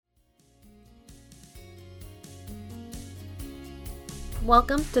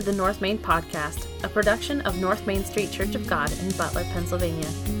Welcome to the North Main Podcast, a production of North Main Street Church of God in Butler, Pennsylvania.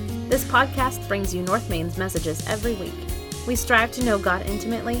 This podcast brings you North Main's messages every week. We strive to know God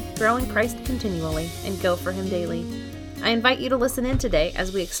intimately, grow in Christ continually, and go for Him daily. I invite you to listen in today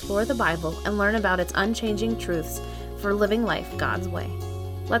as we explore the Bible and learn about its unchanging truths for living life God's way.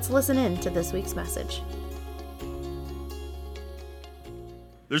 Let's listen in to this week's message.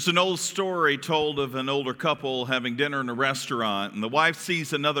 There's an old story told of an older couple having dinner in a restaurant, and the wife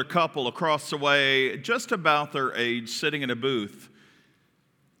sees another couple across the way, just about their age, sitting in a booth.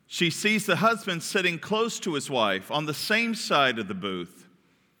 She sees the husband sitting close to his wife on the same side of the booth,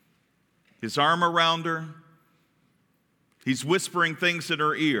 his arm around her. He's whispering things in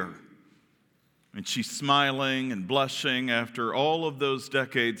her ear, and she's smiling and blushing after all of those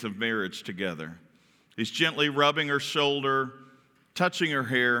decades of marriage together. He's gently rubbing her shoulder, touching her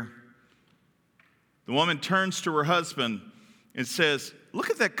hair. The woman turns to her husband and says, "Look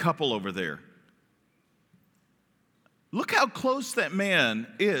at that couple over there. Look how close that man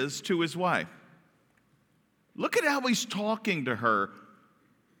is to his wife. Look at how he's talking to her.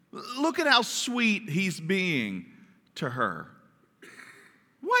 Look at how sweet he's being to her.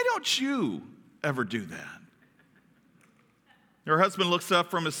 Why don't you ever do that?" Her husband looks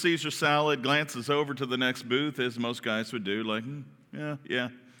up from his Caesar salad, glances over to the next booth, as most guys would do, like, yeah.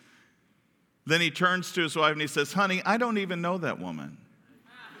 Then he turns to his wife and he says, "Honey, I don't even know that woman."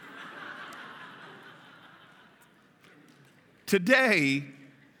 Today,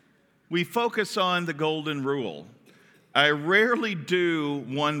 we focus on the golden rule. I rarely do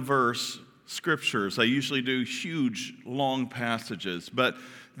one-verse scriptures. I usually do huge, long passages, but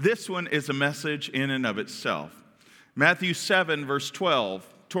this one is a message in and of itself. Matthew 7, verse 12,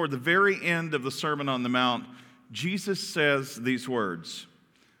 toward the very end of the Sermon on the Mount, Jesus says these words,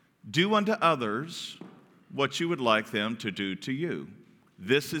 "Do unto others what you would like them to do to you.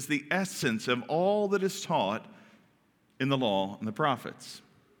 This is the essence of all that is taught in the law and the prophets."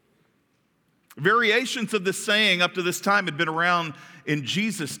 Variations of this saying up to this time had been around in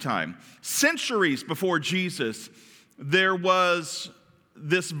Jesus' time. Centuries before Jesus, there was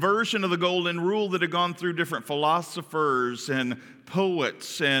this version of the golden rule that had gone through different philosophers and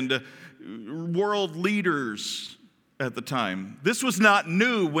poets and world leaders at the time. This was not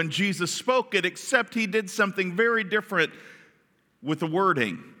new when Jesus spoke it, except he did something very different with the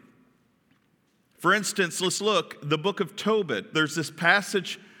wording. For instance, let's look, the book of Tobit. There's this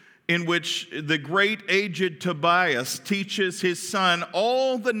passage in which the great aged Tobias teaches his son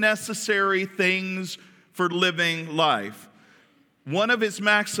all the necessary things for living life. One of his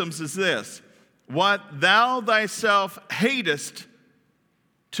maxims is this: "What thou thyself hatest,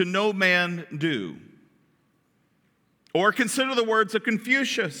 to no man do." Or consider the words of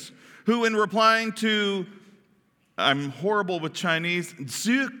Confucius, who in replying to, I'm horrible with Chinese,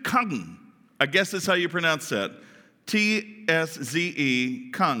 Zhi Kung, I guess that's how you pronounce that,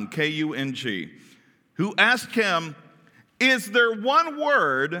 Tzze Kung, Kung, who asked him, "Is there one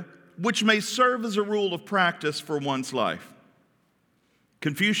word which may serve as a rule of practice for one's life?"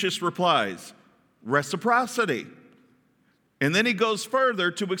 Confucius replies, "Reciprocity." And then he goes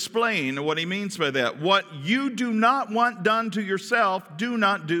further to explain what he means by that. What you do not want done to yourself, do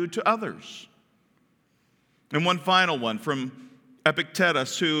not do to others. And one final one from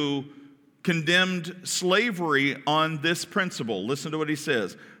Epictetus, who condemned slavery on this principle. Listen to what he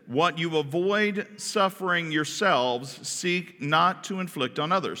says. "What you avoid suffering yourselves, seek not to inflict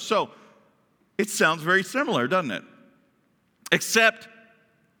on others." So it sounds very similar, doesn't it? Except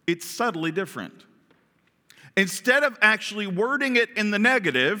it's subtly different. Instead of actually wording it in the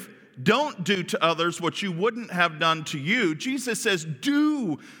negative, don't do to others what you wouldn't have done to you, Jesus says,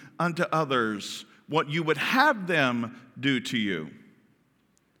 do unto others what you would have them do to you.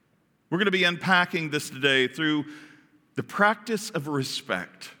 We're going to be unpacking this today through the practice of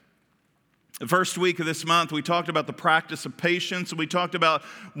respect. The first week of this month, we talked about the practice of patience, and we talked about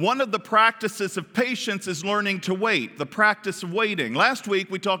one of the practices of patience is learning to wait, the practice of waiting. Last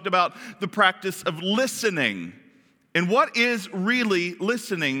week, we talked about the practice of listening, and what is really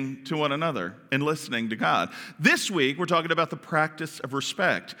listening to one another and listening to God. This week, we're talking about the practice of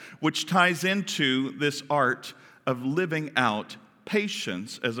respect, which ties into this art of living out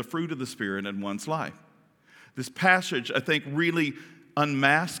patience as a fruit of the Spirit in one's life. This passage, I think, really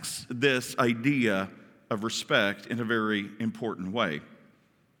unmasks this idea of respect in a very important way.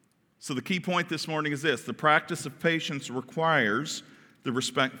 So the key point this morning is this: the practice of patience requires the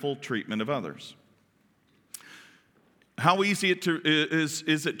respectful treatment of others. How easy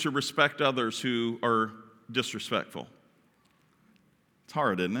is it to respect others who are disrespectful? It's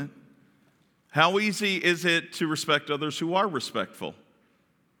hard, isn't it? How easy is it to respect others who are respectful?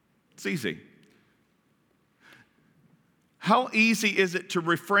 It's easy. How easy is it to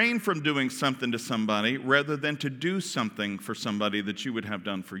refrain from doing something to somebody rather than to do something for somebody that you would have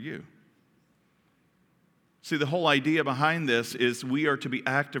done for you? See, the whole idea behind this is we are to be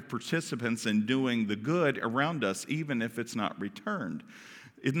active participants in doing the good around us, even if it's not returned.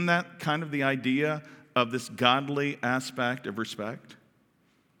 Isn't that kind of the idea of this godly aspect of respect?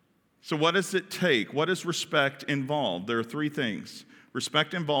 So what does it take? What does respect involve? There are three things.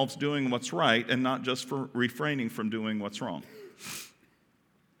 Respect involves doing what's right and not just for refraining from doing what's wrong.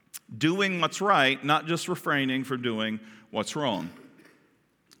 Doing what's right, not just refraining from doing what's wrong.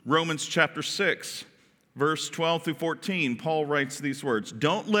 Romans chapter 6, verse 12 through 14, Paul writes these words,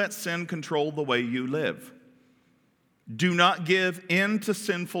 "Don't let sin control the way you live. Do not give in to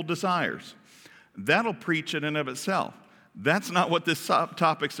sinful desires." That'll preach in and of itself. That's not what this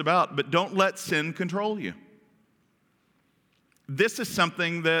topic's about, but don't let sin control you. This is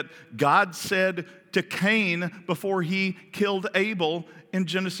something that God said to Cain before he killed Abel in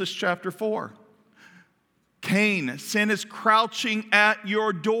Genesis chapter 4. Cain, sin is crouching at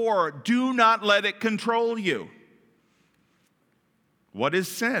your door. Do not let it control you. What is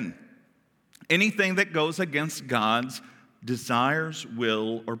sin? Anything that goes against God's desires,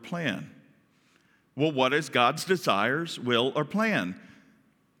 will, or plan. Well, what is God's desires, will, or plan?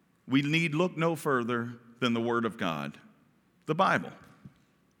 We need look no further than the Word of God, the Bible.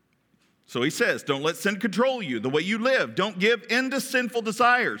 So he says, don't let sin control you, the way you live. Don't give in to sinful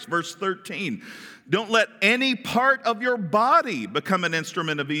desires. Verse 13, don't let any part of your body become an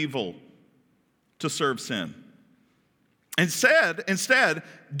instrument of evil to serve sin. Instead,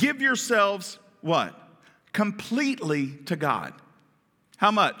 give yourselves what? Completely to God.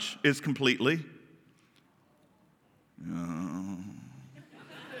 How much is completely?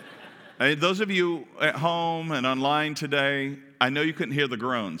 Those of you at home and online today, I know you couldn't hear the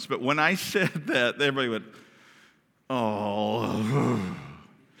groans, but when I said that, everybody went, oh.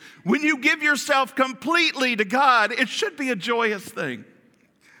 When you give yourself completely to God, it should be a joyous thing.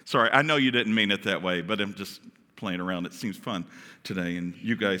 Sorry, I know you didn't mean it that way, but I'm just playing around. It seems fun today, and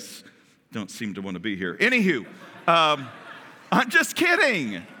you guys don't seem to want to be here. Anywho, I'm just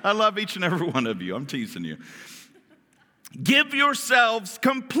kidding. I love each and every one of you. I'm teasing you. Give yourselves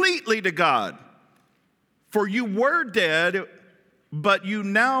completely to God, for you were dead, but you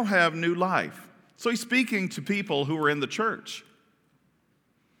now have new life. So he's speaking to people who are in the church.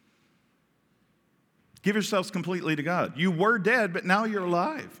 Give yourselves completely to God. You were dead, but now you're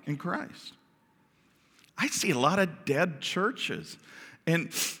alive in Christ. I see a lot of dead churches.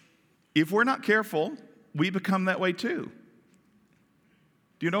 And if we're not careful, we become that way too.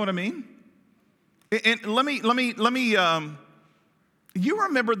 Do you know what I mean? And let me. You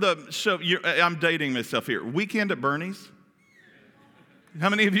remember the show? I'm dating myself here. Weekend at Bernie's. How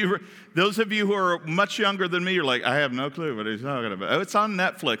many of you? Those of you who are much younger than me, you're like, I have no clue what he's talking about. Oh, it's on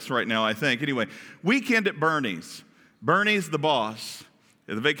Netflix right now, I think. Anyway, Weekend at Bernie's. Bernie's the boss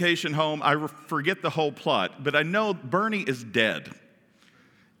at the vacation home. I forget the whole plot, but I know Bernie is dead,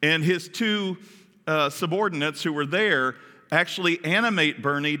 and his two subordinates who were there actually animate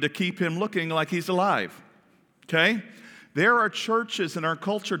Bernie to keep him looking like he's alive, okay? There are churches in our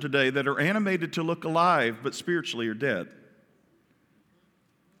culture today that are animated to look alive, but spiritually are dead.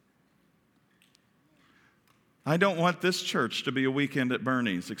 I don't want this church to be a Weekend at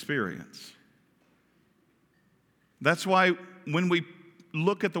Bernie's experience. That's why when we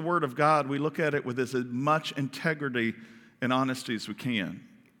look at the Word of God, we look at it with as much integrity and honesty as we can.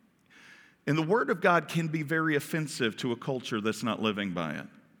 And the Word of God can be very offensive to a culture that's not living by it.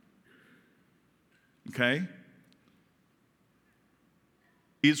 Okay?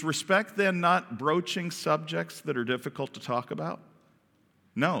 Is respect then not broaching subjects that are difficult to talk about?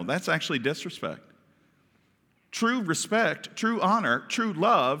 No, that's actually disrespect. True respect, true honor, true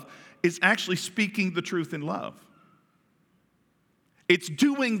love is actually speaking the truth in love. It's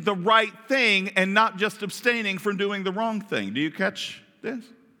doing the right thing and not just abstaining from doing the wrong thing. Do you catch this?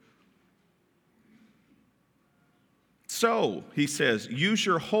 So, he says, use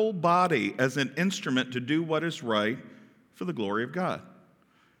your whole body as an instrument to do what is right for the glory of God.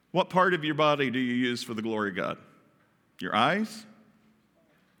 What part of your body do you use for the glory of God? Your eyes?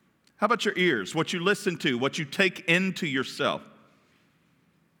 How about your ears? What you listen to, what you take into yourself,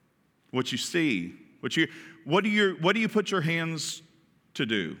 what you see, what do you put your hands to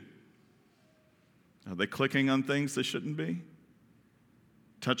do? Are they clicking on things they shouldn't be?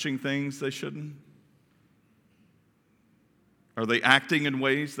 Touching things they shouldn't? Are they acting in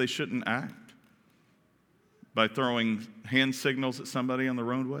ways they shouldn't act? By throwing hand signals at somebody on the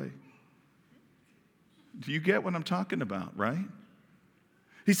roadway? Do you get what I'm talking about, right?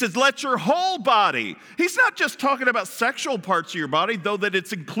 He says, let your whole body. He's not just talking about sexual parts of your body, though that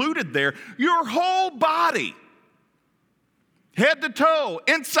it's included there. Your whole body, head to toe,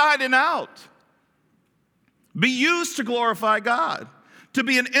 inside and out, be used to glorify God, to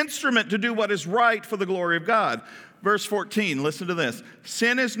be an instrument to do what is right for the glory of God. Verse 14, listen to this.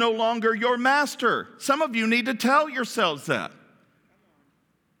 Sin is no longer your master. Some of you need to tell yourselves that.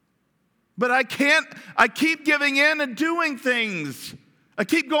 But I keep giving in and doing things. I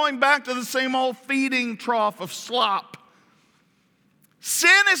keep going back to the same old feeding trough of slop. Sin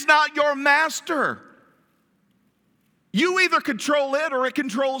is not your master. You either control it or it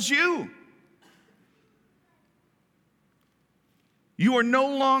controls you. You no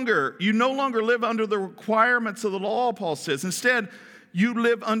longer live under the requirements of the law, Paul says. Instead, you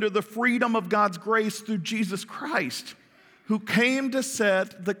live under the freedom of God's grace through Jesus Christ, who came to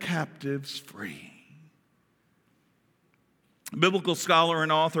set the captives free. Biblical scholar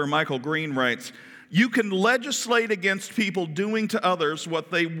and author Michael Green writes, you can legislate against people doing to others what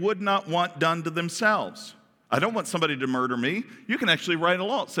they would not want done to themselves. I don't want somebody to murder me. You can actually write a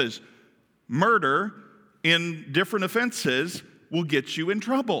law that says murder in different offenses will get you in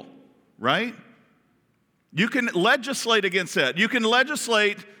trouble, right? You can legislate against that. You can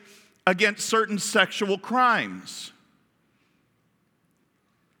legislate against certain sexual crimes.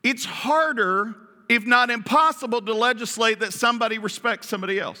 It's harder, if not impossible, to legislate that somebody respects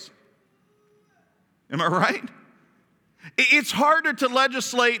somebody else. Am I right? It's harder to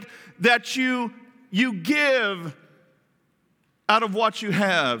legislate that you give out of what you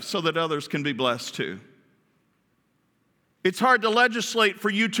have so that others can be blessed too. It's hard to legislate for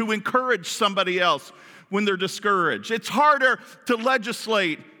you to encourage somebody else when they're discouraged. It's harder to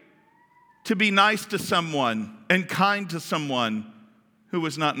legislate to be nice to someone and kind to someone who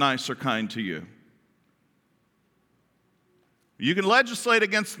is not nice or kind to you. You can legislate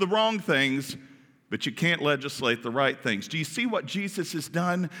against the wrong things, but you can't legislate the right things. Do you see what Jesus has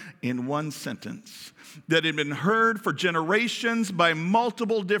done in one sentence that had been heard for generations by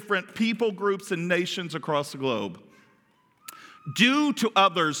multiple different people groups and nations across the globe? Do to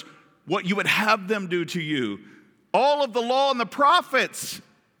others what you would have them do to you. All of the law and the prophets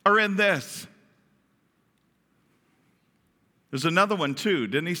are in this. There's another one too.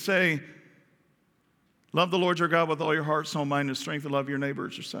 Didn't he say, love the Lord your God with all your heart, soul, mind, and strength, and love your neighbor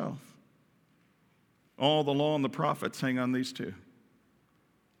as yourself? All the law and the prophets hang on these two.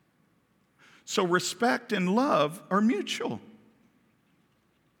 So respect and love are mutual.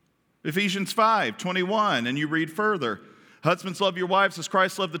 Ephesians 5:21, and you read further. Husbands, love your wives as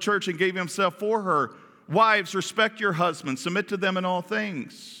Christ loved the church and gave himself for her. Wives, respect your husbands. Submit to them in all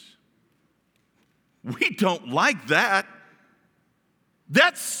things. We don't like that.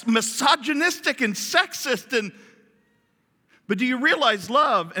 That's misogynistic and sexist. But do you realize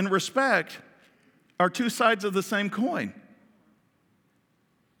love and respect are two sides of the same coin?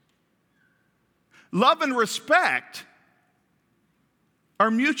 Love and respect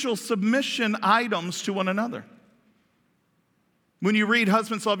are mutual submission items to one another. When you read,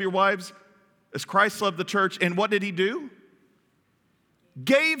 husbands, love your wives as Christ loved the church, and what did he do?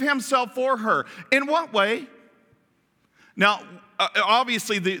 Gave himself for her. In what way? Now,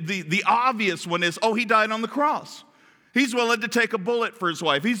 obviously, the obvious one is, he died on the cross. He's willing to take a bullet for his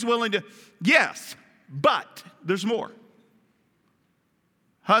wife. He's willing to, yes, but there's more.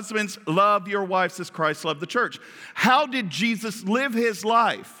 Husbands, love your wives as Christ loved the church. How did Jesus live his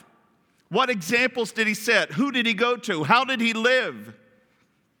life? What examples did he set? Who did he go to? How did he live?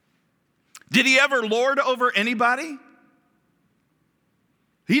 Did he ever lord over anybody?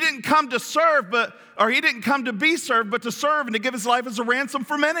 He didn't come to serve, he didn't come to be served, but to serve and to give his life as a ransom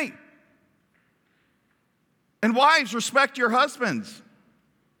for many. And wives, respect your husbands.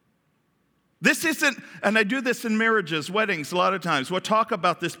 This isn't, and I do this in marriages, weddings a lot of times. We'll talk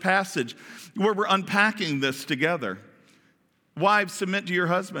about this passage where we're unpacking this together. Wives, submit to your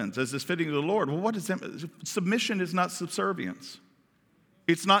husbands as is fitting to the Lord. Well, what is that? Submission is not subservience.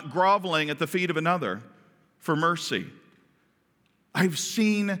 It's not groveling at the feet of another for mercy. I've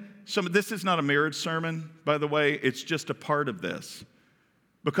seen this is not a marriage sermon, by the way. It's just a part of this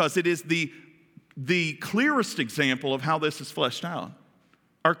because it is the clearest example of how this is fleshed out.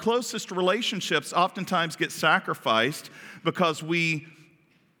 Our closest relationships oftentimes get sacrificed because we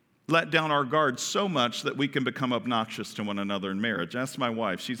let down our guard so much that we can become obnoxious to one another in marriage. Ask my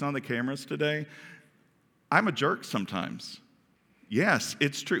wife. She's on the cameras today. I'm a jerk sometimes. Yes,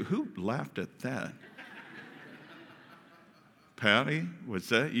 it's true. Who laughed at that? Patty, was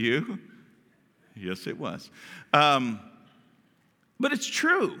that you? Yes, it was. But it's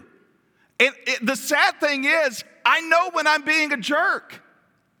true. And the sad thing is, I know when I'm being a jerk.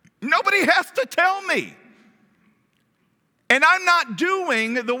 Nobody has to tell me. And I'm not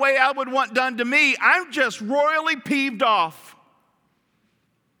doing the way I would want done to me. I'm just royally peeved off.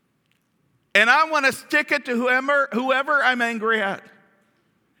 And I want to stick it to whoever I'm angry at.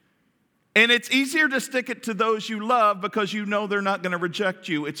 And it's easier to stick it to those you love because you know they're not going to reject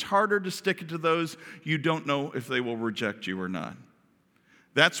you. It's harder to stick it to those you don't know if they will reject you or not.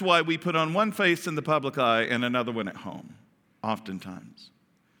 That's why we put on one face in the public eye and another one at home, oftentimes.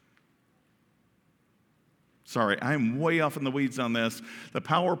 Sorry, I'm way off in the weeds on this. The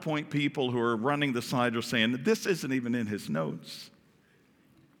PowerPoint people who are running the site are saying, this isn't even in his notes.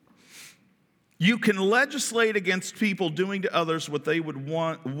 You can legislate against people doing to others what they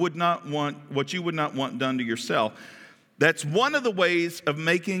what you would not want done to yourself. That's one of the ways of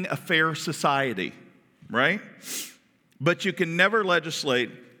making a fair society, right? But you can never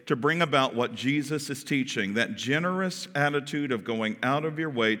legislate to bring about what Jesus is teaching, that generous attitude of going out of your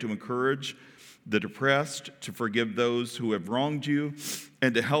way to encourage the depressed, to forgive those who have wronged you,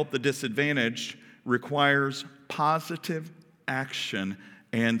 and to help the disadvantaged requires positive action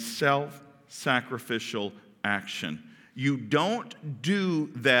and self-sacrificial action. You don't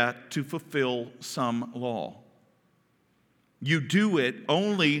do that to fulfill some law. You do it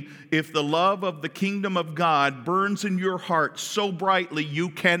only if the love of the kingdom of God burns in your heart so brightly you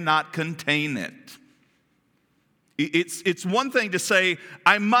cannot contain it. It's one thing to say,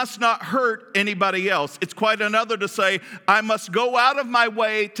 I must not hurt anybody else. It's quite another to say, I must go out of my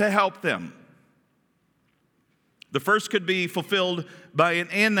way to help them. The first could be fulfilled by an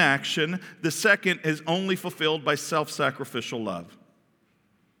inaction. The second is only fulfilled by self-sacrificial love.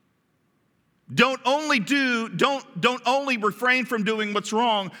 Don't only refrain from doing what's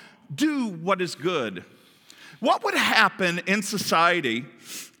wrong. Do what is good. What would happen in society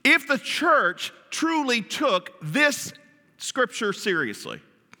if the church truly took this scripture seriously?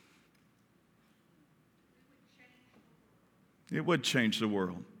 It would change the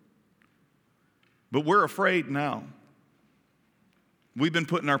world. But we're afraid now. We've been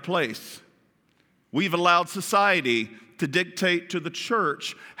put in our place. We've allowed society to dictate to the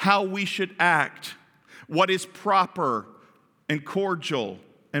church how we should act, what is proper and cordial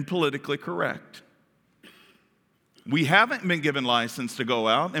and politically correct. We haven't been given license to go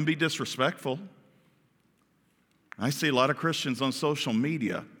out and be disrespectful. I see a lot of Christians on social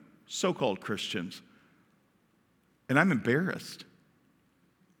media, so-called Christians, and I'm embarrassed.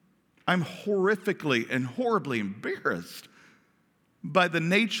 I'm horrifically and horribly embarrassed by the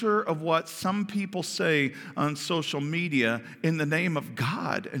nature of what some people say on social media in the name of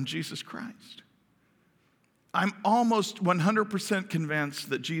God and Jesus Christ. I'm almost 100% convinced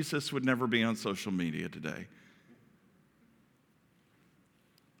that Jesus would never be on social media today.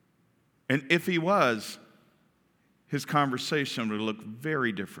 And if he was, his conversation would look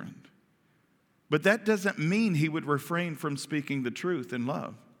very different. But that doesn't mean he would refrain from speaking the truth in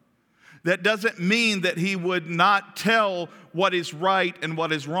love. That doesn't mean that he would not tell what is right and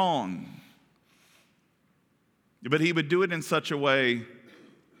what is wrong. But he would do it in such a way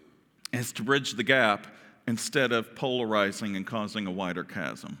as to bridge the gap instead of polarizing and causing a wider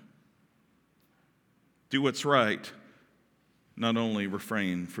chasm. Do what's right, not only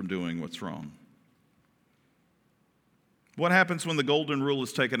refrain from doing what's wrong. What happens when the golden rule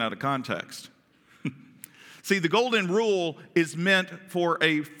is taken out of context? See, the golden rule is meant for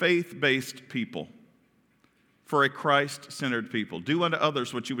a faith-based people, for a Christ-centered people. Do unto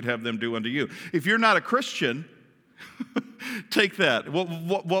others what you would have them do unto you. If you're not a Christian, take that.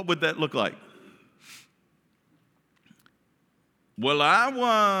 What would that look like? Well, I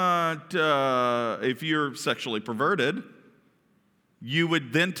want, if you're sexually perverted, you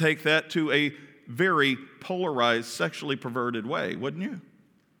would then take that to a very polarized, sexually perverted way, wouldn't you?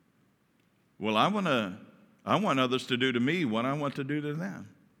 Well, I want others to do to me what I want to do to them.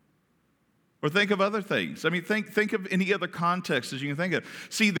 Or think of other things. I mean, think of any other context as you can think of.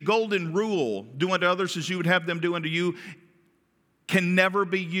 See, the golden rule, do unto others as you would have them do unto you, can never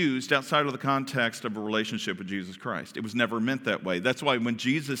be used outside of the context of a relationship with Jesus Christ. It was never meant that way. That's why when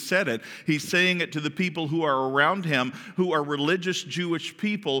Jesus said it, he's saying it to the people who are around him, who are religious Jewish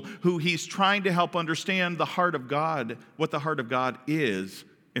people, who he's trying to help understand the heart of God, what the heart of God is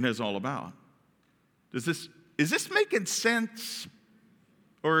and is all about. Is this making sense?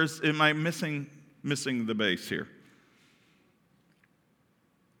 Or am I missing the base here?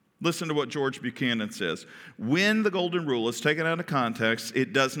 Listen to what George Buchanan says. When the golden rule is taken out of context,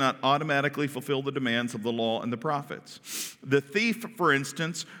 it does not automatically fulfill the demands of the law and the prophets. The thief, for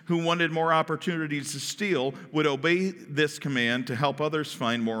instance, who wanted more opportunities to steal, would obey this command to help others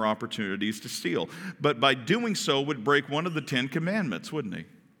find more opportunities to steal. But by doing so, would break one of the 10 commandments, wouldn't he?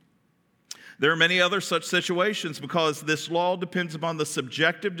 There are many other such situations because this law depends upon the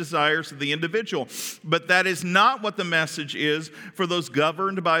subjective desires of the individual. But that is not what the message is for those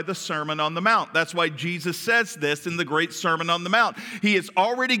governed by the Sermon on the Mount. That's why Jesus says this in the great Sermon on the Mount. He has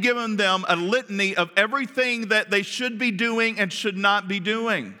already given them a litany of everything that they should be doing and should not be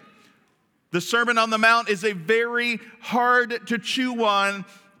doing. The Sermon on the Mount is a very hard to chew on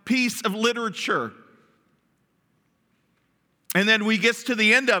piece of literature. And then we get to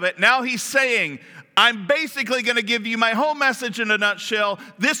the end of it. Now he's saying, I'm basically going to give you my whole message in a nutshell.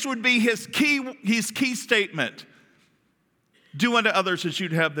 This would be his key statement. Do unto others as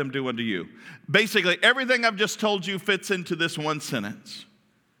you'd have them do unto you. Basically, everything I've just told you fits into this one sentence.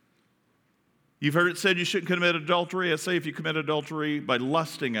 You've heard it said you shouldn't commit adultery. I say if you commit adultery by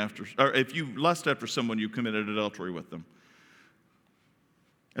lusting after, or if you lust after someone, you committed adultery with them.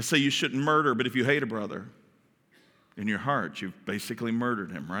 I say you shouldn't murder, but if you hate a brother, in your heart, you've basically murdered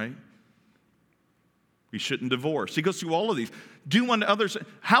him, right? You shouldn't divorce. He goes through all of these. Do unto others.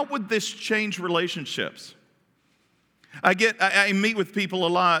 How would this change relationships? I meet with people a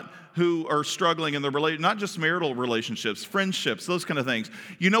lot who are struggling in their relationship, not just marital relationships, friendships, those kind of things.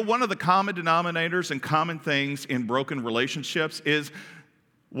 You know, one of the common denominators and common things in broken relationships is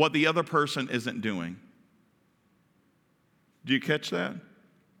what the other person isn't doing. Do you catch that?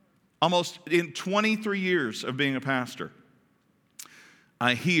 Almost in 23 years of being a pastor,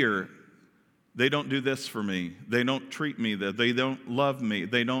 I hear they don't do this for me. They don't treat me that. They don't love me.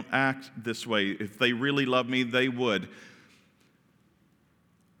 They don't act this way. If they really love me, they would.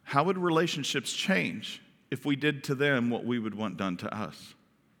 How would relationships change if we did to them what we would want done to us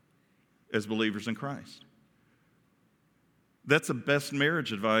as believers in Christ? That's the best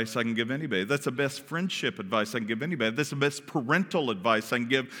marriage advice I can give anybody. That's the best friendship advice I can give anybody. That's the best parental advice I can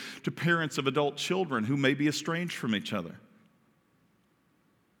give to parents of adult children who may be estranged from each other.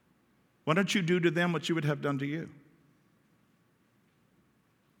 Why don't you do to them what you would have done to you?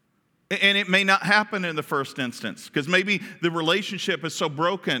 And it may not happen in the first instance because maybe the relationship is so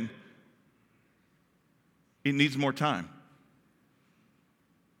broken, it needs more time.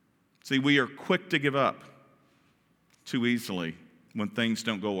 See, we are quick to give up too easily when things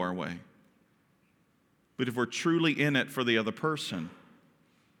don't go our way. But if we're truly in it for the other person,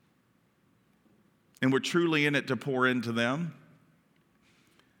 and we're truly in it to pour into them,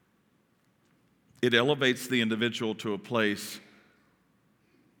 it elevates the individual to a place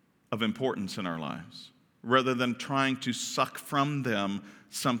of importance in our lives, rather than trying to suck from them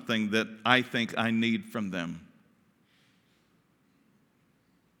something that I think I need from them.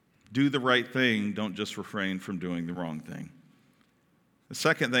 Do the right thing, don't just refrain from doing the wrong thing. The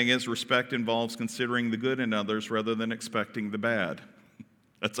second thing is respect involves considering the good in others rather than expecting the bad.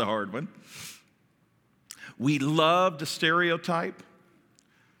 That's a hard one. We love to stereotype.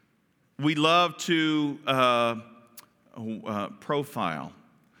 We love to profile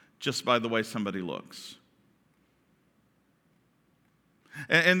just by the way somebody looks.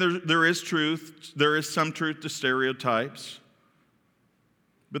 And there is truth. There is some truth to stereotypes.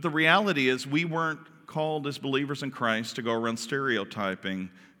 But the reality is we weren't called as believers in Christ to go around stereotyping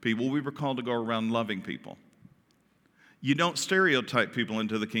people. We were called to go around loving people. You don't stereotype people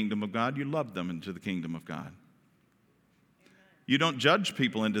into the kingdom of God. You love them into the kingdom of God. You don't judge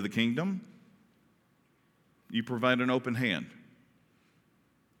people into the kingdom. You provide an open hand.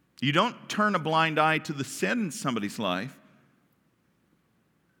 You don't turn a blind eye to the sin in somebody's life.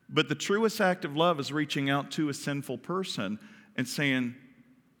 But the truest act of love is reaching out to a sinful person and saying,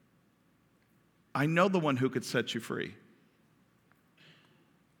 I know the one who could set you free.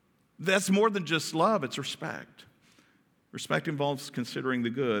 That's more than just love, it's respect. Respect involves considering the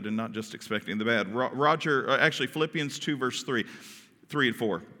good and not just expecting the bad. Philippians 2, verse 3 and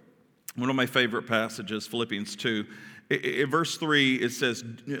 4. One of my favorite passages, Philippians 2. In verse 3, it says,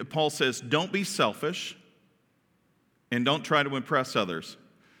 Paul says, don't be selfish and don't try to impress others.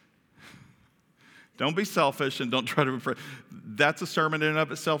 Don't be selfish and don't try to impress. That's a sermon in and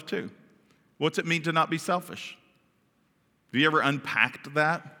of itself too. What's it mean to not be selfish? Have you ever unpacked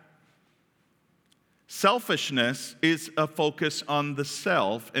that? Selfishness is a focus on the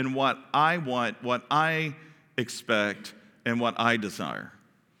self and what I want, what I expect, and what I desire,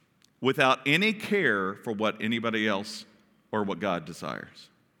 without any care for what anybody else or what God desires.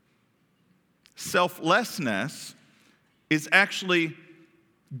 Selflessness is actually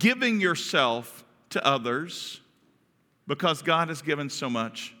giving yourself to others because God has given so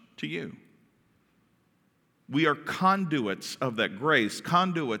much to you. We are conduits of that grace,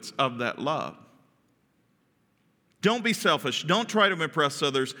 conduits of that love. Don't be selfish. Don't try to impress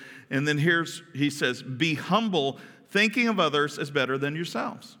others. And then he says, be humble, thinking of others as better than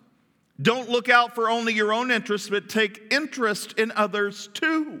yourselves. Don't look out for only your own interests, but take interest in others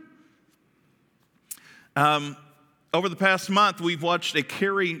too. Over the past month, we've watched a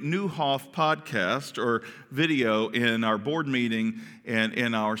Carey Nieuwhof podcast or video in our board meeting and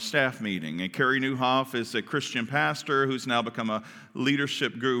in our staff meeting. And Carey Nieuwhof is a Christian pastor who's now become a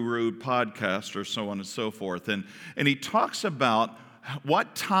leadership guru, podcaster, so on and so forth. And he talks about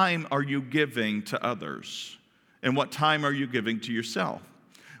what time are you giving to others and what time are you giving to yourself.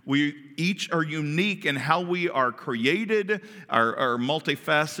 We each are unique in how we are created, our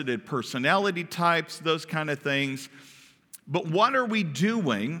multifaceted personality types, those kind of things. But what are we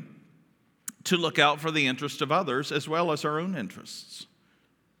doing to look out for the interest of others as well as our own interests?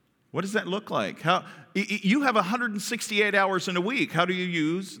 What does that look like? You have 168 hours in a week. How do you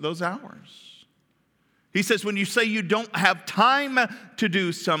use those hours? He says when you say you don't have time to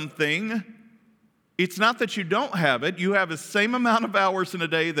do something, it's not that you don't have it. You have the same amount of hours in a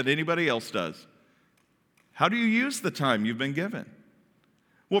day that anybody else does. How do you use the time you've been given?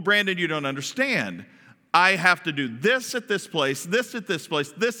 Well, Brandon, you don't understand. I have to do this at this place, this at this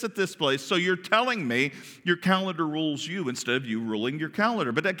place, this at this place. So you're telling me your calendar rules you instead of you ruling your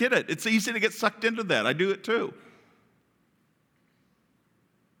calendar. But I get it. It's easy to get sucked into that. I do it too.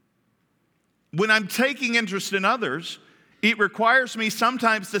 When I'm taking interest in others, it requires me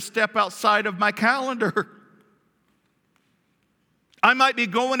sometimes to step outside of my calendar. I might be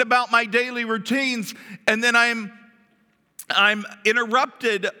going about my daily routines, and then I'm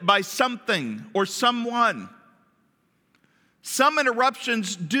interrupted by something or someone. Some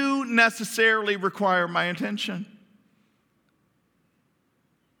interruptions do necessarily require my attention.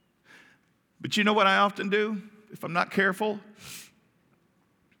 But you know what I often do, if I'm not careful?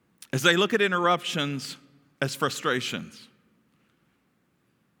 Is I look at interruptions as frustrations.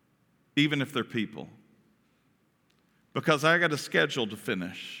 Even if they're people. Because I got a schedule to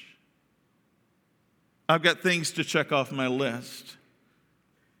finish. I've got things to check off my list.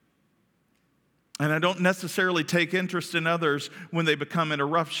 And I don't necessarily take interest in others when they become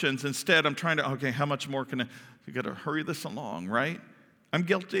interruptions. Instead, I'm trying to, okay, how much more can I got to hurry this along, right? I'm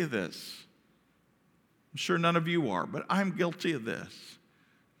guilty of this. I'm sure none of you are, but I'm guilty of this.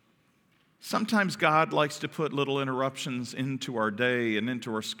 Sometimes God likes to put little interruptions into our day and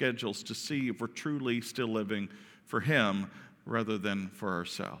into our schedules to see if we're truly still living for Him rather than for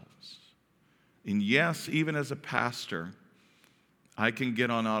ourselves. And yes, even as a pastor, I can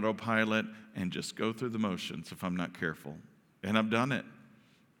get on autopilot and just go through the motions if I'm not careful. And I've done it.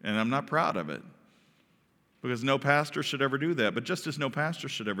 And I'm not proud of it. Because no pastor should ever do that. But just as no pastor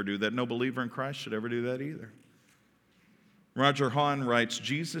should ever do that, no believer in Christ should ever do that either. Roger Hahn writes,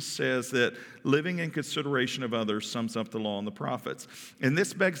 Jesus says that living in consideration of others sums up the law and the prophets. And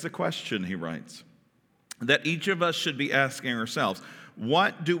this begs the question, he writes, that each of us should be asking ourselves,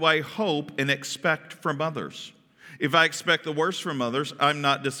 what do I hope and expect from others? If I expect the worst from others, I'm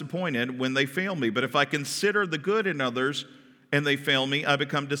not disappointed when they fail me. But if I consider the good in others and they fail me, I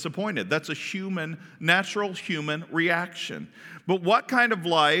become disappointed. That's a natural human reaction. But what kind of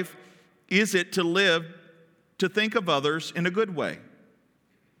life is it to live to think of others in a good way?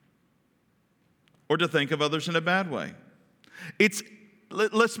 Or to think of others in a bad way?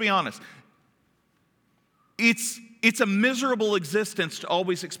 Let's be honest. It's a miserable existence to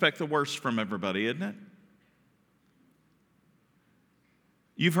always expect the worst from everybody, isn't it?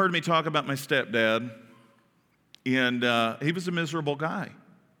 You've heard me talk about my stepdad, and he was a miserable guy.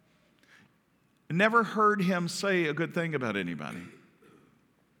 Never heard him say a good thing about anybody.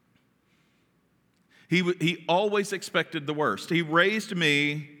 He always expected the worst. He raised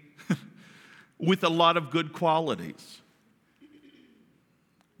me with a lot of good qualities.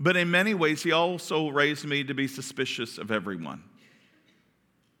 But in many ways, he also raised me to be suspicious of everyone.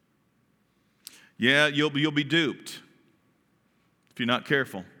 Yeah, you'll be duped if you're not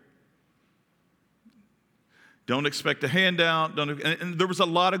careful. Don't expect a handout. And there was a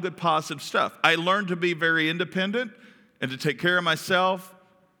lot of good positive stuff. I learned to be very independent and to take care of myself,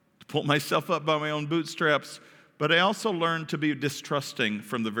 to pull myself up by my own bootstraps. But I also learned to be distrusting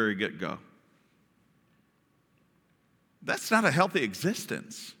from the very get-go. That's not a healthy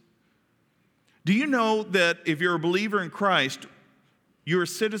existence. Do you know that if you're a believer in Christ, you're a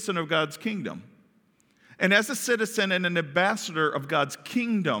citizen of God's kingdom? And as a citizen and an ambassador of God's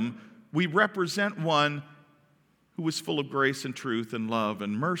kingdom, we represent one who is full of grace and truth and love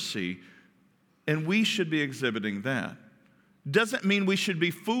and mercy, and we should be exhibiting that. Doesn't mean we should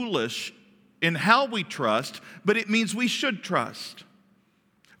be foolish in how we trust, but it means we should trust.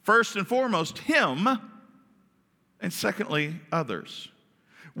 First and foremost, Him, and secondly, others.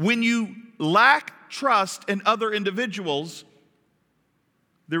 When you lack trust in other individuals,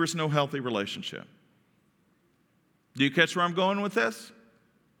 there is no healthy relationship. Do you catch where I'm going with this?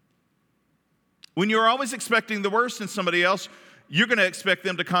 When you're always expecting the worst in somebody else, you're going to expect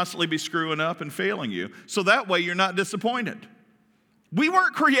them to constantly be screwing up and failing you. So that way you're not disappointed. We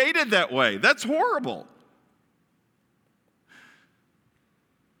weren't created that way. That's horrible.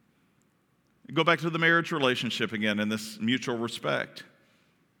 Go back to the marriage relationship again and this mutual respect.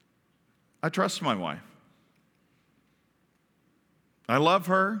 I trust my wife. I love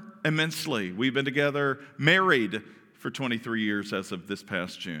her immensely. We've been together, married for 23 years as of this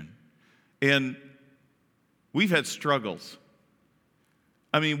past June. And we've had struggles.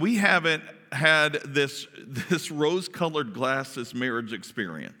 I mean, we haven't had this rose-colored glasses marriage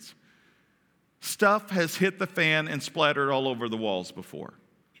experience. Stuff has hit the fan and splattered all over the walls before.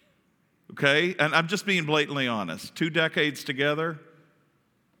 Okay? And I'm just being blatantly honest. 2 decades together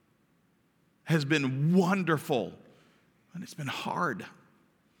has been wonderful. And it's been hard.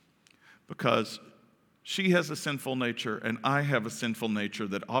 Because she has a sinful nature and I have a sinful nature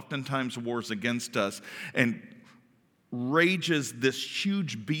that oftentimes wars against us and rages this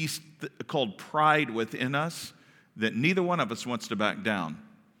huge beast called pride within us that neither one of us wants to back down,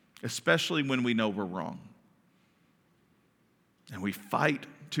 especially when we know we're wrong. And we fight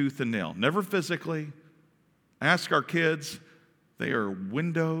tooth and nail, never physically. Ask our kids, they are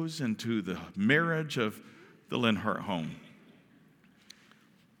windows into the marriage of the Linhart home.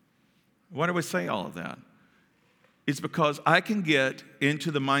 Why do I say all of that? It's because I can get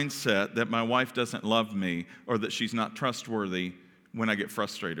into the mindset that my wife doesn't love me or that she's not trustworthy when I get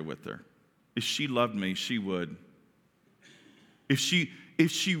frustrated with her. If she loved me, she would. If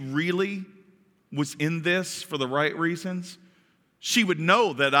she really was in this for the right reasons, she would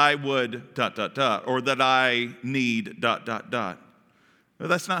know that I would ... or that I need ... But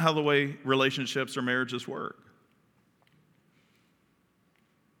that's not how the way relationships or marriages work.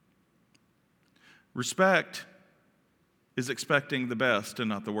 Respect is expecting the best and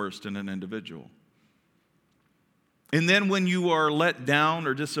not the worst in an individual. And then when you are let down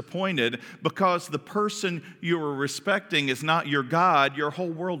or disappointed because the person you are respecting is not your God, your whole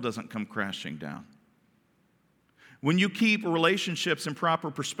world doesn't come crashing down. When you keep relationships in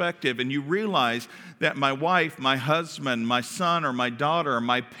proper perspective and you realize that my wife, my husband, my son or my daughter,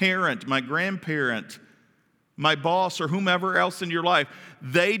 my parent, my grandparent, my boss or whomever else in your life,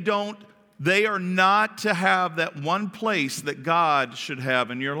 they are not to have that one place that God should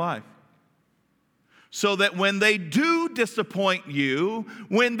have in your life. So that when they do disappoint you,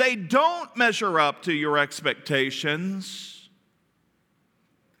 when they don't measure up to your expectations,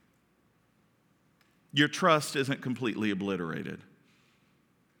 your trust isn't completely obliterated.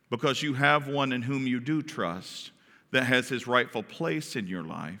 Because you have one in whom you do trust that has his rightful place in your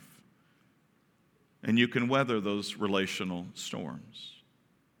life, and you can weather those relational storms.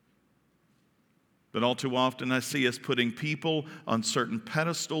 But all too often I see us putting people on certain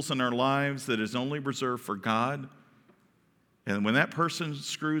pedestals in our lives that is only reserved for God. And when that person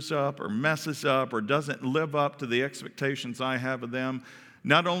screws up or messes up or doesn't live up to the expectations I have of them,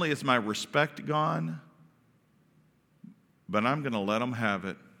 not only is my respect gone, but I'm going to let them have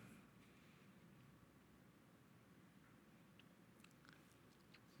it.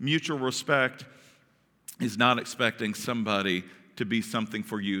 Mutual respect is not expecting somebody to be something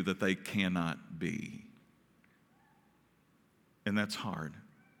for you that they cannot be. And that's hard.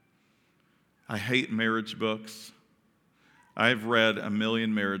 I hate marriage books. I've read 1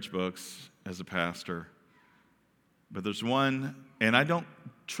 million marriage books as a pastor. But there's one, and I don't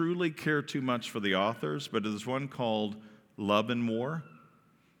truly care too much for the authors, but there's one called Love and War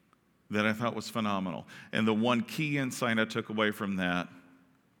that I thought was phenomenal. And the one key insight I took away from that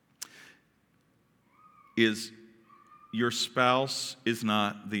is your spouse is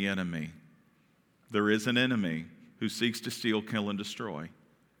not the enemy. There is an enemy who seeks to steal, kill, and destroy.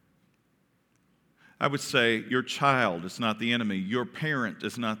 I would say your child is not the enemy. Your parent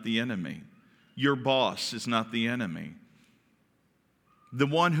is not the enemy. Your boss is not the enemy. The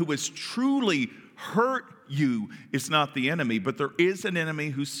one who has truly hurt you is not the enemy, but there is an enemy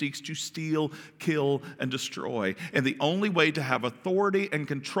who seeks to steal, kill, and destroy. And the only way to have authority and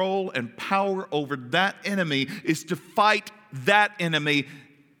control and power over that enemy is to fight that enemy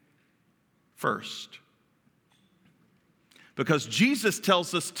first. Because Jesus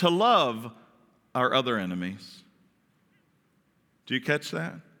tells us to love our other enemies. Do you catch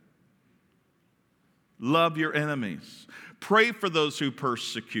that? Love your enemies. Pray for those who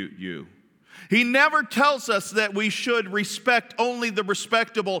persecute you. He never tells us that we should respect only the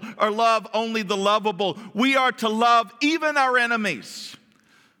respectable or love only the lovable. We are to love even our enemies.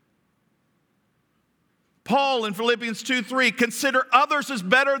 Paul in Philippians 2:3, consider others as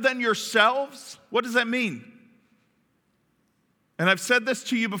better than yourselves. What does that mean? And I've said this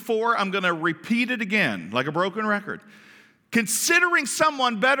to you before, I'm going to repeat it again, like a broken record. Considering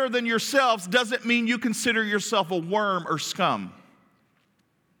someone better than yourselves doesn't mean you consider yourself a worm or scum.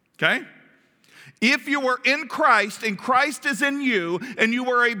 Okay? If you are in Christ and Christ is in you and you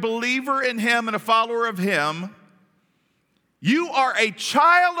are a believer in Him and a follower of Him, you are a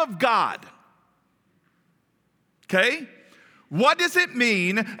child of God. Okay? What does it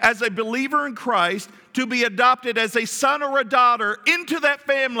mean as a believer in Christ to be adopted as a son or a daughter into that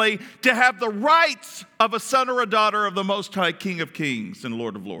family, to have the rights of a son or a daughter of the Most High King of Kings and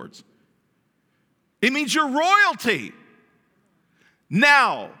Lord of Lords? It means you're royalty.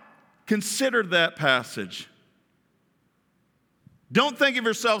 Now, consider that passage. Don't think of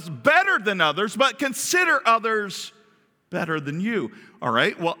yourselves better than others, but consider others better than you. All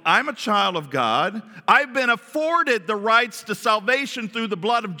right, well, I'm a child of God. I've been afforded the rights to salvation through the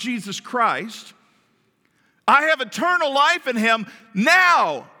blood of Jesus Christ. I have eternal life in Him.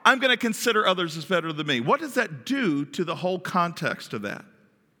 Now I'm going to consider others as better than me. What does that do to the whole context of that?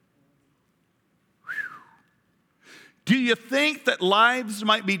 Do you think that lives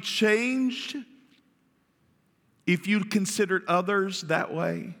might be changed if you considered others that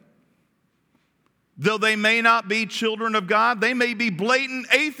way? Though they may not be children of God, they may be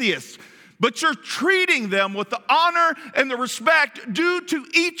blatant atheists, but you're treating them with the honor and the respect due to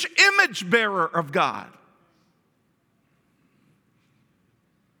each image bearer of God.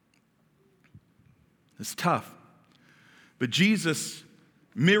 It's tough. But Jesus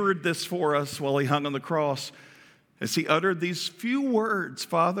mirrored this for us while He hung on the cross as He uttered these few words,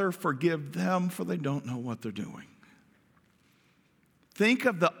 Father, forgive them, for they don't know what they're doing. Think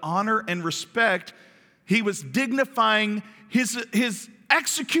of the honor and respect He was dignifying his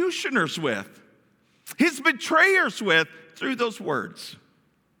executioners with, His betrayers with, through those words.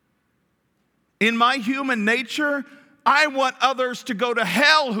 In my human nature, I want others to go to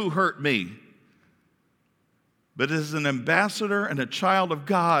hell who hurt me. But as an ambassador and a child of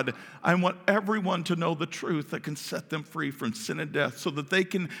God, I want everyone to know the truth that can set them free from sin and death so that they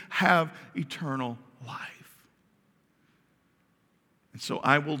can have eternal life. And so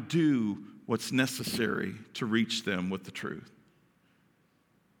I will do what's necessary to reach them with the truth.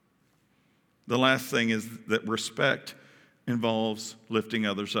 The last thing is that respect involves lifting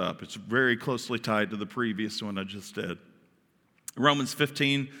others up. It's very closely tied to the previous one I just did. Romans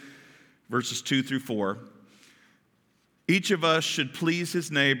 15, verses 2 through 4. Each of us should please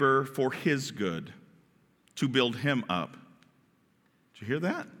his neighbor for his good, to build him up. Did you hear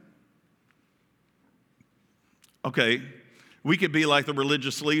that? Okay, we could be like the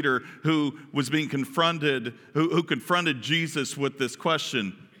religious leader who was being confronted, who confronted Jesus with this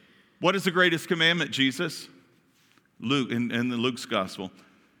question. What is the greatest commandment, Jesus? Luke, in Luke's gospel.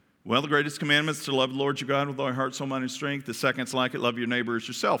 Well, the greatest commandment is to love the Lord your God with all your heart, soul, mind, and strength. The second's like it, love your neighbor as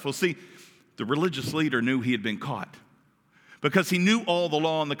yourself. Well, see, the religious leader knew he had been caught, because he knew all the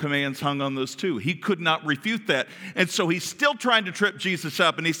law and the commands hung on those two. He could not refute that. And so he's still trying to trip Jesus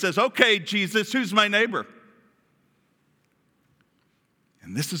up. And he says, okay, Jesus, who's my neighbor?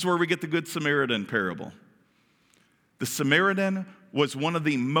 And this is where we get the Good Samaritan parable. The Samaritan was one of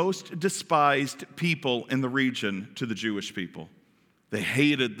the most despised people in the region to the Jewish people. They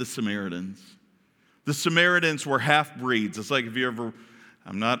hated the Samaritans. The Samaritans were half-breeds. It's like if you ever...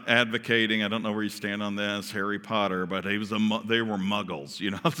 I'm not advocating, I don't know where you stand on this, Harry Potter, but they were muggles,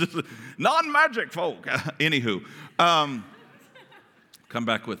 you know, non-magic folk. Anywho, come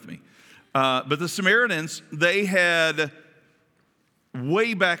back with me. But the Samaritans, they had,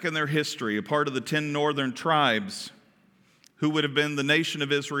 way back in their history, a part of the 10 northern tribes who would have been the nation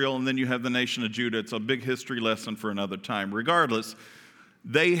of Israel, and then you have the nation of Judah. It's a big history lesson for another time. Regardless,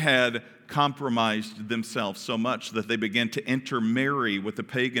 they had compromised themselves so much that they began to intermarry with the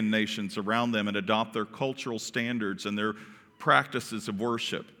pagan nations around them and adopt their cultural standards and their practices of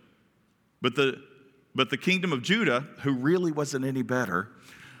worship. But the kingdom of Judah, who really wasn't any better,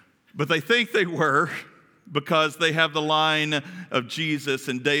 but they think they were because they have the line of Jesus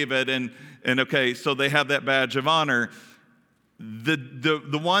and David, and okay, so they have that badge of honor.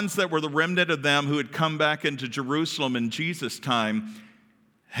 The ones that were the remnant of them who had come back into Jerusalem in Jesus' time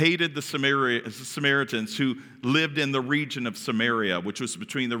hated the Samaritans who lived in the region of Samaria, which was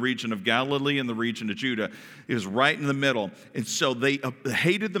between the region of Galilee and the region of Judah. It was right in the middle. And so they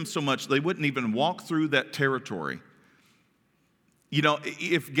hated them so much they wouldn't even walk through that territory. You know,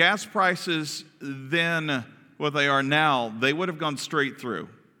 if gas prices then, what they are now, they would have gone straight through.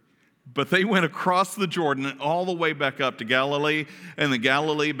 But they went across the Jordan and all the way back up to Galilee, and the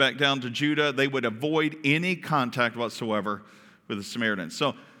Galilee back down to Judah. They would avoid any contact whatsoever with the Samaritans.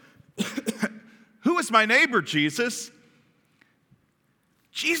 So, who is my neighbor, Jesus?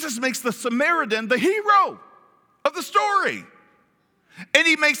 Jesus makes the Samaritan the hero of the story. And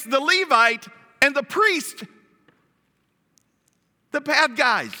he makes the Levite and the priest the bad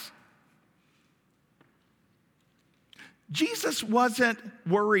guys. Jesus wasn't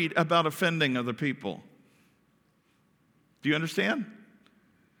worried about offending other people. Do you understand?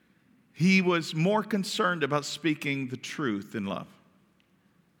 He was more concerned about speaking the truth in love.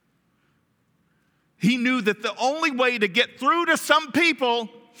 He knew that the only way to get through to some people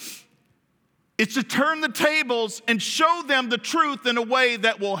is to turn the tables and show them the truth in a way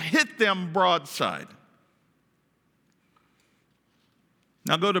that will hit them broadside.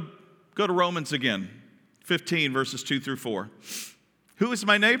 Now go to Romans again, 15 verses 2 through 4. Who is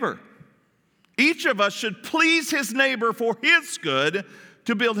my neighbor? Each of us should please his neighbor for his good,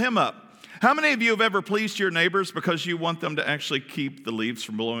 to build him up. How many of you have ever pleased your neighbors because you want them to actually keep the leaves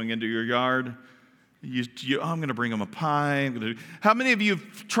from blowing into your yard? I'm going to bring them a pie. How many of you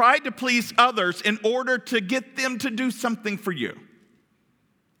have tried to please others in order to get them to do something for you?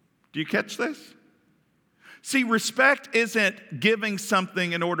 Do you catch this? See, respect isn't giving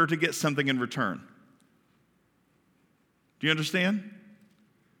something in order to get something in return. Do you understand?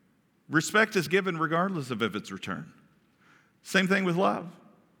 Respect is given regardless of if it's returned. Same thing with love.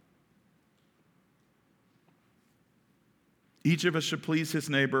 Each of us should please his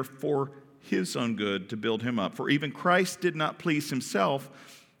neighbor for his own good, to build him up. For even Christ did not please himself.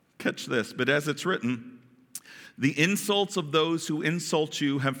 Catch this. But as it's written, the insults of those who insult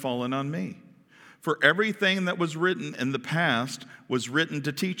you have fallen on me. For everything that was written in the past was written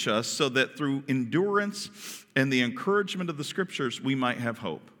to teach us, so that through endurance and the encouragement of the Scriptures we might have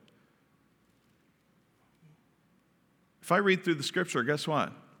hope. If I read through the Scripture, guess what?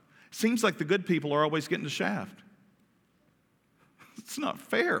 It seems like the good people are always getting the shaft. It's not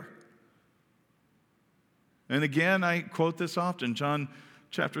fair. And again, I quote this often, John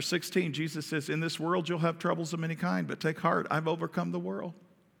chapter 16, Jesus says, in this world you'll have troubles of many kind, but take heart, I've overcome the world.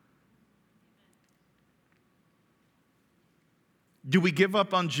 Do we give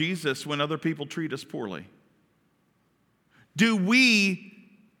up on Jesus when other people treat us poorly? Do we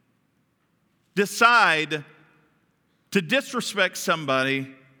decide to disrespect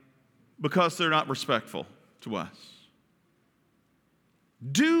somebody because they're not respectful to us?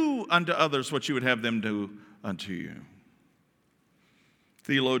 Do unto others what you would have them do unto you.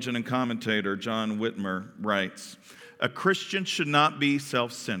 Theologian and commentator John Whitmer writes, a Christian should not be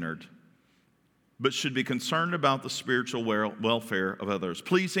self-centered, but should be concerned about the spiritual welfare of others.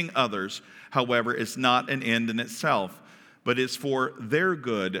 Pleasing others, however, is not an end in itself, but is for their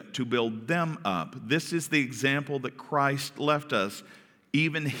good, to build them up. This is the example that Christ left us.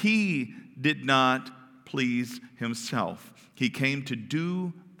 Even he did not please himself. He came to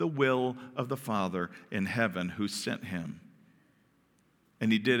do the will of the Father in heaven who sent him.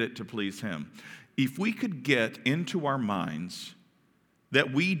 And he did it to please him. If we could get into our minds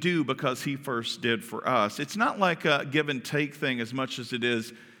that we do because he first did for us, it's not like a give and take thing as much as it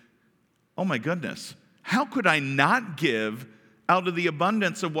is, oh my goodness, how could I not give out of the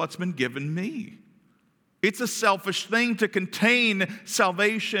abundance of what's been given me? It's a selfish thing to contain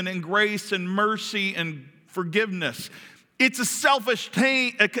salvation and grace and mercy and forgiveness. It's a selfish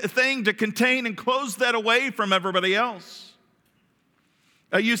thing to contain and close that away from everybody else.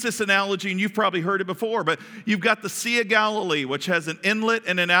 I use this analogy, and you've probably heard it before, but you've got the Sea of Galilee, which has an inlet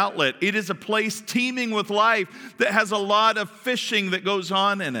and an outlet. It is a place teeming with life that has a lot of fishing that goes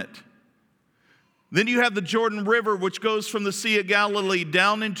on in it. Then you have the Jordan River, which goes from the Sea of Galilee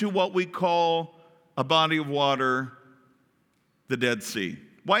down into what we call a body of water, the Dead Sea.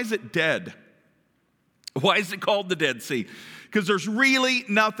 Why is it dead? Why is it called the Dead Sea? Because there's really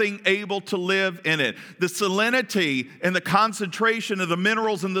nothing able to live in it. The salinity and the concentration of the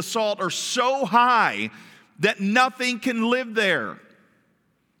minerals and the salt are so high that nothing can live there.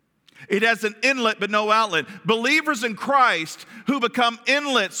 It has an inlet but no outlet. Believers in Christ who become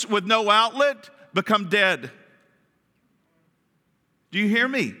inlets with no outlet become dead. Do you hear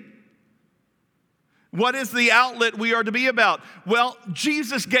me? What is the outlet we are to be about? Well,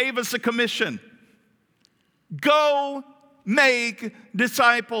 Jesus gave us a commission. Go make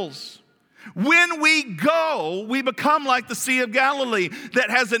disciples. When we go, we become like the Sea of Galilee that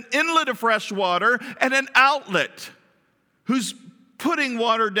has an inlet of fresh water and an outlet who's putting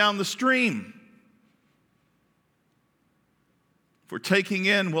water down the stream. If we're taking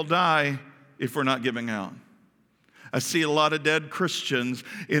in, we'll die if we're not giving out. I see a lot of dead Christians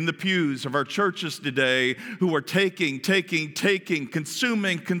in the pews of our churches today who are taking,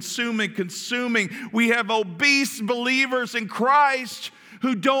 consuming. We have obese believers in Christ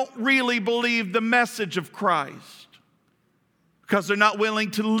who don't really believe the message of Christ because they're not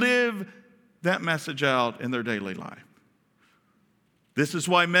willing to live that message out in their daily life. This is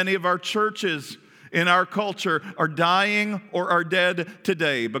why many of our churches in our culture are dying or are dead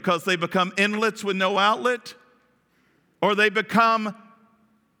today, because they become inlets with no outlet, or they become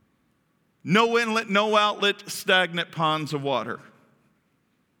no inlet, no outlet, stagnant ponds of water.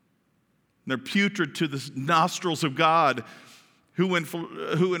 They're putrid to the nostrils of God, who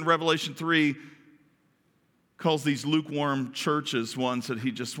in Revelation 3 calls these lukewarm churches ones that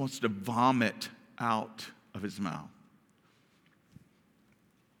he just wants to vomit out of his mouth.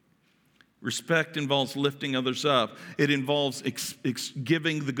 Respect involves lifting others up. It involves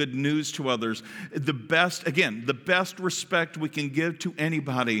giving the good news to others. The best respect we can give to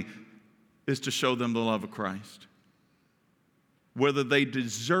anybody is to show them the love of Christ, whether they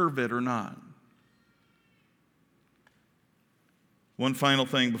deserve it or not. One final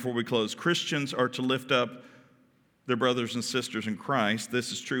thing before we close. Christians are to lift up their brothers and sisters in Christ.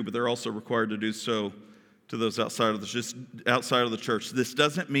 This is true, but they're also required to do so to those outside of the church. This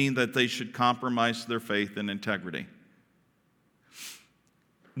doesn't mean that they should compromise their faith and integrity.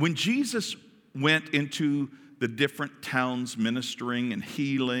 When Jesus went into the different towns ministering and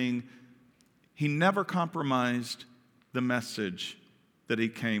healing, he never compromised the message that he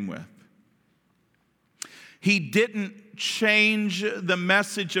came with. He didn't change the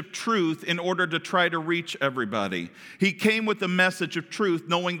message of truth in order to try to reach everybody. He came with the message of truth,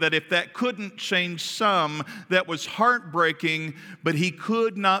 knowing that if that couldn't change some, that was heartbreaking, but he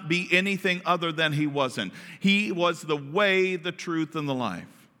could not be anything other than he wasn't. He was the way, the truth, and the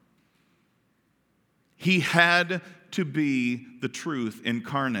life. He had to be the truth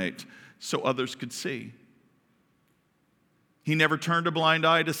incarnate so others could see. He never turned a blind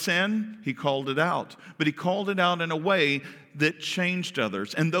eye to sin. He called it out. But he called it out in a way that changed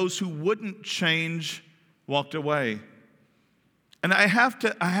others. And those who wouldn't change walked away. And I have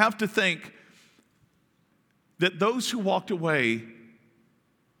to think that those who walked away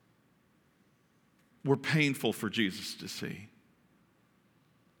were painful for Jesus to see.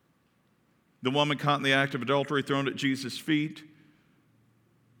 The woman caught in the act of adultery, thrown at Jesus' feet,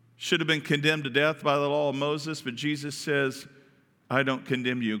 should have been condemned to death by the law of Moses, but Jesus says, I don't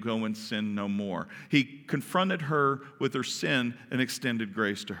condemn you, go and sin no more. He confronted her with her sin and extended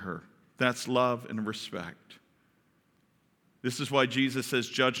grace to her. That's love and respect. This is why Jesus says,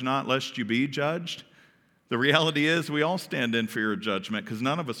 judge not lest you be judged. The reality is we all stand in fear of judgment because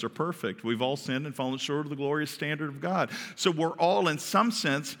none of us are perfect. We've all sinned and fallen short of the glorious standard of God. So we're all in some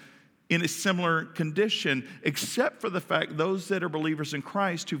sense in a similar condition, except for the fact those that are believers in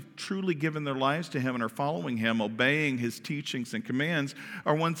Christ who've truly given their lives to him and are following him, obeying his teachings and commands,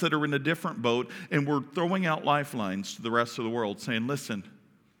 are ones that are in a different boat, and we're throwing out lifelines to the rest of the world saying, listen,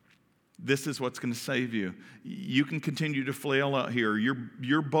 this is what's going to save you. You can continue to flail out here.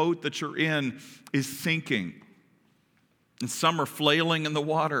 Your boat that you're in is sinking, and some are flailing in the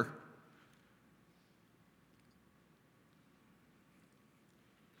water.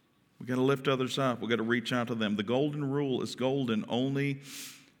 We've got to lift others up. We've got to reach out to them. The golden rule is golden only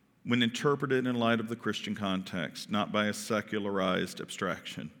when interpreted in light of the Christian context, not by a secularized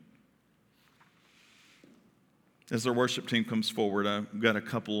abstraction. As our worship team comes forward, I've got a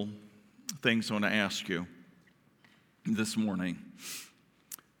couple things I want to ask you this morning.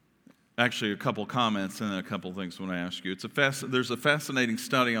 Actually, a couple comments and then a couple things I want to ask you. There's a fascinating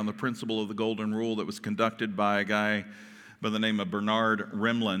study on the principle of the golden rule that was conducted by a guy by the name of Bernard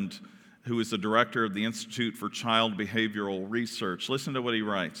Rimland, who is the director of the Institute for Child Behavioral Research. Listen to what he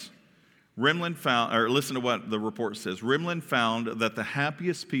writes. Listen to what the report says. Rimland found that the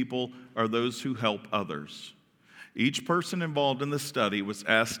happiest people are those who help others. Each person involved in the study was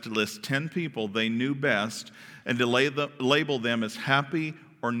asked to list 10 people they knew best and to label them as happy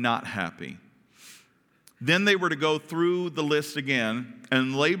or not happy. Then they were to go through the list again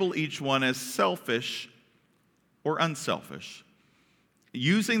and label each one as selfish or unselfish,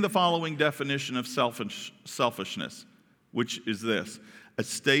 using the following definition of selfishness, which is this: a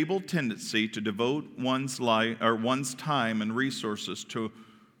stable tendency to devote one's life or one's time and resources to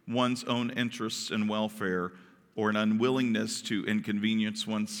one's own interests and welfare, or an unwillingness to inconvenience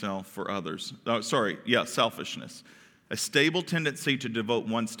oneself for others. Selfishness. A stable tendency to devote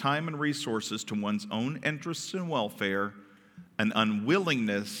one's time and resources to one's own interests and welfare, an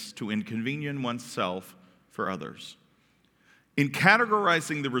unwillingness to inconvenience oneself for others. In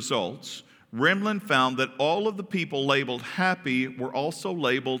categorizing the results, Rimland found that all of the people labeled happy were also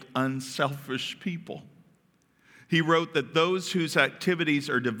labeled unselfish people. He wrote that those whose activities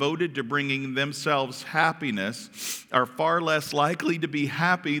are devoted to bringing themselves happiness are far less likely to be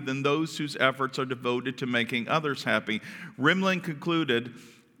happy than those whose efforts are devoted to making others happy. Rimland concluded,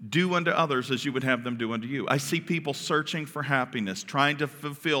 do unto others as you would have them do unto you. I see people searching for happiness, trying to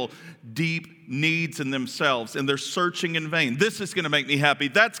fulfill deep needs in themselves, and they're searching in vain. This is going to make me happy.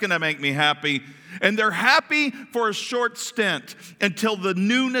 That's going to make me happy. And they're happy for a short stint until the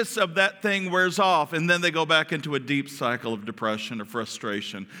newness of that thing wears off, and then they go back into a deep cycle of depression or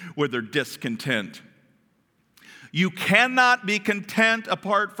frustration where they're discontent. You cannot be content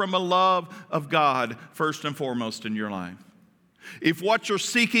apart from a love of God, first and foremost in your life. If what you're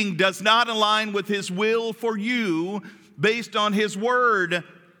seeking does not align with His will for you based on His word,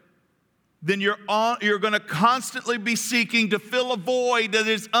 then you're going to constantly be seeking to fill a void that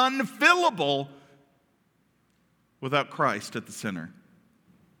is unfillable without Christ at the center.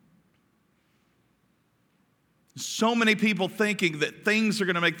 So many people thinking that things are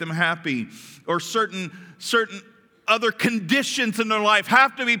going to make them happy, or certain other conditions in their life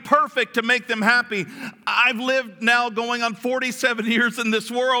have to be perfect to make them happy. I've lived now going on 47 years in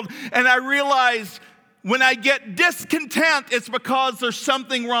this world, and I realize when I get discontent, it's because there's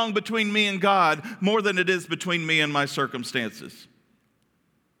something wrong between me and God more than it is between me and my circumstances.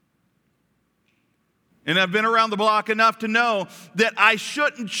 And I've been around the block enough to know that I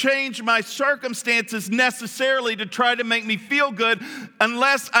shouldn't change my circumstances necessarily to try to make me feel good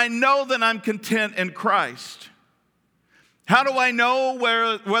unless I know that I'm content in Christ. How do I know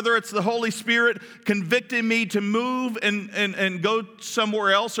whether it's the Holy Spirit convicting me to move and go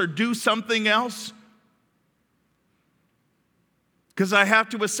somewhere else or do something else? Because I have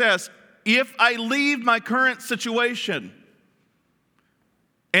to assess, if I leave my current situation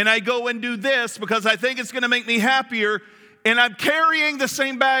and I go and do this because I think it's going to make me happier, and I'm carrying the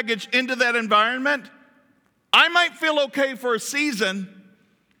same baggage into that environment, I might feel okay for a season,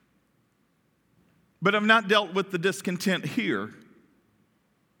 but I've not dealt with the discontent here.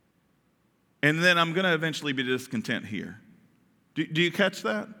 And then I'm going to eventually be discontent here. Do you catch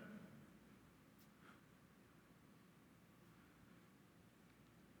that?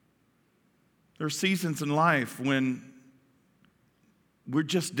 There are seasons in life when we're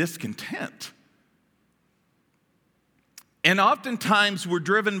just discontent. And oftentimes we're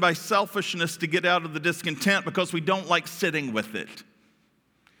driven by selfishness to get out of the discontent because we don't like sitting with it.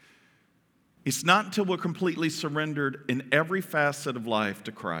 It's not until we're completely surrendered in every facet of life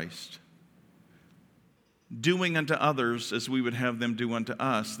to Christ, doing unto others as we would have them do unto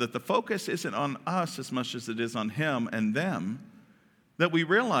us, that the focus isn't on us as much as it is on Him and them, that we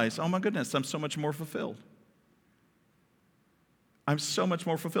realize, oh my goodness, I'm so much more fulfilled. I'm so much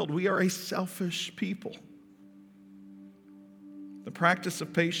more fulfilled. We are a selfish people. The practice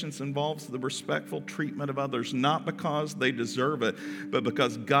of patience involves the respectful treatment of others, not because they deserve it, but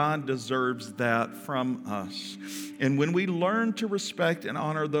because God deserves that from us. And when we learn to respect and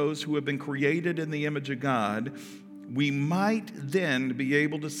honor those who have been created in the image of God, we might then be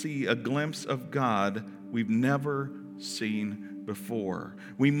able to see a glimpse of God we've never seen before.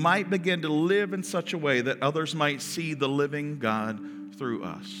 We might begin to live in such a way that others might see the living God through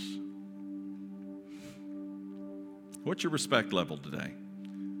us. What's your respect level today?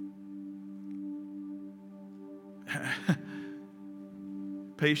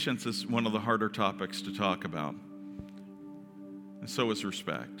 Patience is one of the harder topics to talk about, and so is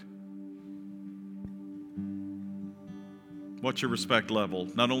respect. What's your respect level,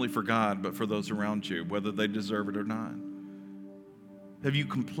 not only for God, but for those around you, whether they deserve it or not? Have you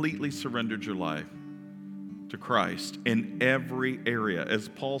completely surrendered your life to Christ in every area? As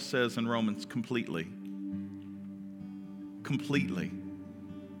Paul says in Romans, completely. Completely.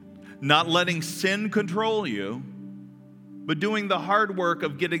 Not letting sin control you, but doing the hard work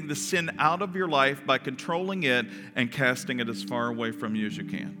of getting the sin out of your life by controlling it and casting it as far away from you as you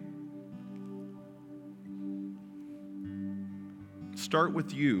can. Start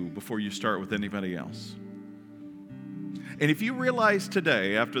with you before you start with anybody else. And if you realize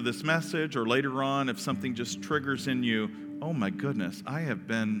today, after this message or later on, if something just triggers in you, oh my goodness, I have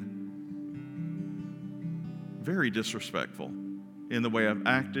been very disrespectful in the way I've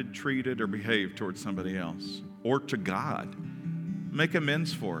acted, treated, or behaved towards somebody else or to God. Make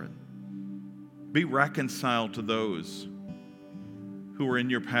amends for it. Be reconciled to those who are in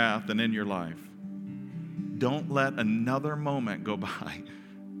your path and in your life. Don't let another moment go by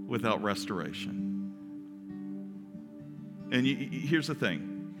without restoration. And here's the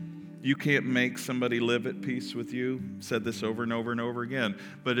thing. You can't make somebody live at peace with you. Said this over and over and over again.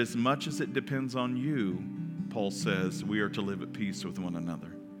 But as much as it depends on you, Paul says, we are to live at peace with one another.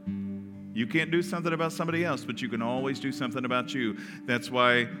 You can't do something about somebody else, but you can always do something about you. That's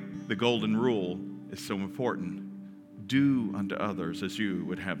why the golden rule is so important. Do unto others as you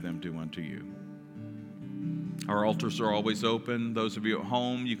would have them do unto you. Our altars are always open. Those of you at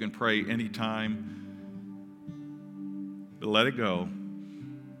home, you can pray anytime. But let it go.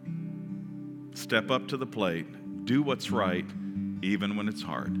 Step up to the plate. Do what's right, even when it's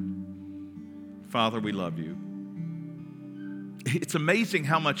hard. Father, we love you. It's amazing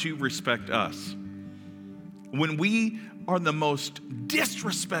how much you respect us. When we are the most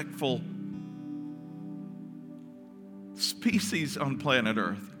disrespectful species on planet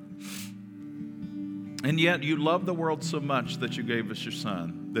Earth, and yet you love the world so much that you gave us your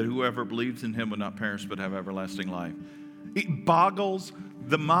Son, that whoever believes in him would not perish but have everlasting life. It boggles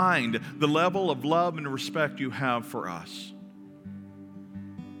the mind, the level of love and respect you have for us.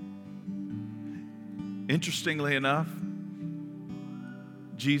 Interestingly enough,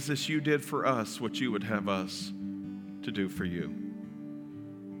 Jesus, you did for us what you would have us to do for you.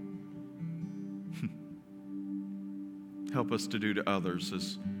 Help us to do to others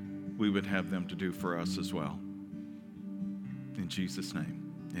as we would have them to do for us as well. In Jesus'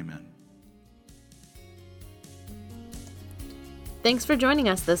 name, amen. Thanks for joining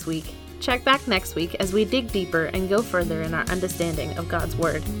us this week. Check back next week as we dig deeper and go further in our understanding of God's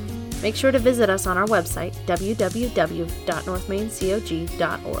Word. Make sure to visit us on our website,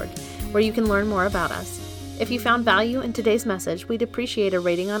 www.northmaincog.org, where you can learn more about us. If you found value in today's message, we'd appreciate a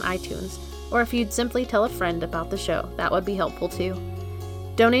rating on iTunes, or if you'd simply tell a friend about the show, that would be helpful too.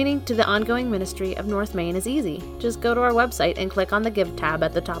 Donating to the ongoing ministry of North Main is easy. Just go to our website and click on the Give tab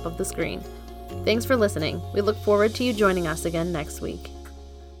at the top of the screen. Thanks for listening. We look forward to you joining us again next week.